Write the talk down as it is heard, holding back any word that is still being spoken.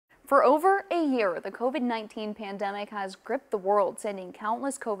For over a year, the COVID-19 pandemic has gripped the world, sending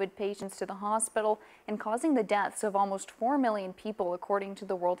countless COVID patients to the hospital and causing the deaths of almost 4 million people, according to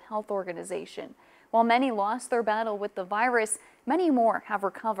the World Health Organization. While many lost their battle with the virus, many more have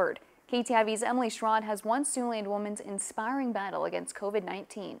recovered. KTIV's Emily Schrad has one Siouxland woman's inspiring battle against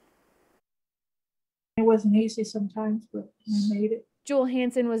COVID-19. It wasn't easy sometimes, but I made it. Jewel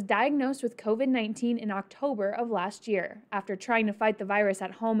Hansen was diagnosed with COVID-19 in October of last year. After trying to fight the virus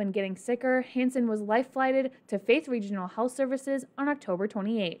at home and getting sicker, Hansen was life-flighted to Faith Regional Health Services on October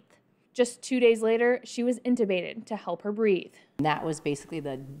 28th. Just 2 days later, she was intubated to help her breathe. That was basically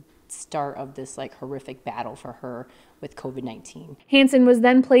the start of this horrific battle for her with COVID-19. Hansen was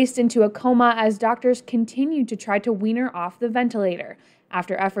then placed into a coma as doctors continued to try to wean her off the ventilator.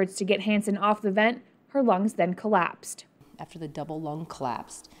 After efforts to get Hansen off the vent, her lungs then collapsed. After the double lung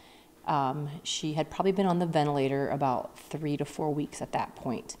collapsed, she had probably been on the ventilator about 3 to 4 weeks at that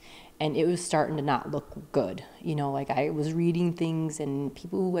point, and it was starting to not look good. You know, I was reading things, and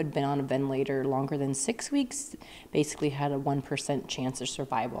people who had been on a ventilator longer than 6 weeks basically had a 1% chance of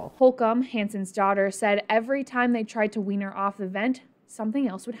survival. Holcomb, Hansen's daughter, said every time they tried to wean her off the vent, something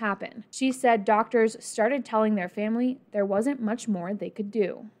else would happen. She said doctors started telling their family there wasn't much more they could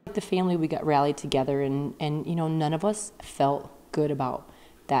do. The family, we got rallied together, and you know, none of us felt good about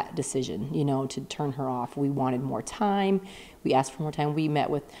that decision, you know, to turn her off. We wanted more time. We asked for more time. We met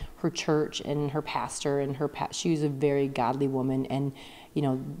with her church and her pastor, and she was a very godly woman, and you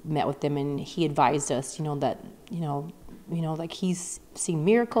know, met with them, and he advised us, you know, that like he's seen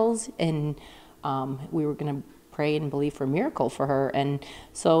miracles, and we were going to pray and believe for a miracle for her. And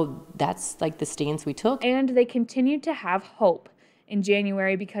so that's the stance we took. And they continued to have hope. In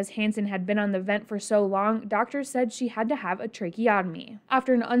January, because Hansen had been on the vent for so long, doctors said she had to have a tracheotomy.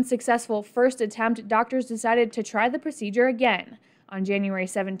 After an unsuccessful first attempt, doctors decided to try the procedure again. On January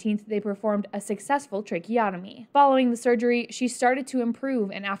 17th, they performed a successful tracheotomy. Following the surgery, she started to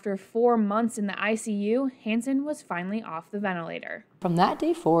improve, and after 4 months in the ICU, Hansen was finally off the ventilator. From that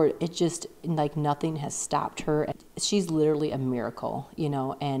day forward, it just, nothing has stopped her. She's literally a miracle, you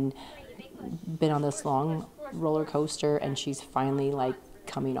know, and been on this long roller coaster, and she's finally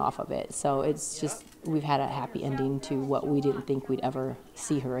coming off of it. So it's just, we've had a happy ending to what we didn't think we'd ever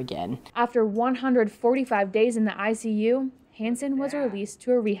see her again. After 145 days in the ICU, Hansen was released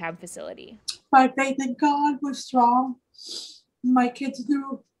to a rehab facility. My faith in God was strong. My kids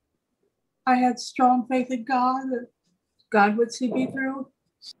knew I had strong faith in God, that God would see me through.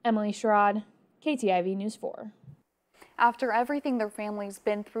 Emily Schrad, KTIV News 4. After everything their family's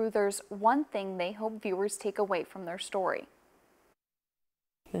been through, there's one thing they hope viewers take away from their story.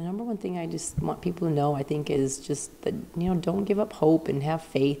 The number one thing I just want people to know, I think, is just that, you know, don't give up hope and have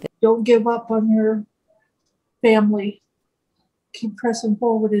faith. Don't give up on your family. Keep pressing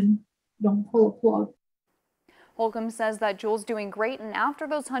forward and don't pull a plug. Holcomb says that Jewel's doing great, and after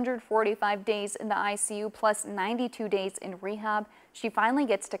those 145 days in the ICU plus 92 days in rehab, she finally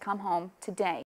gets to come home today.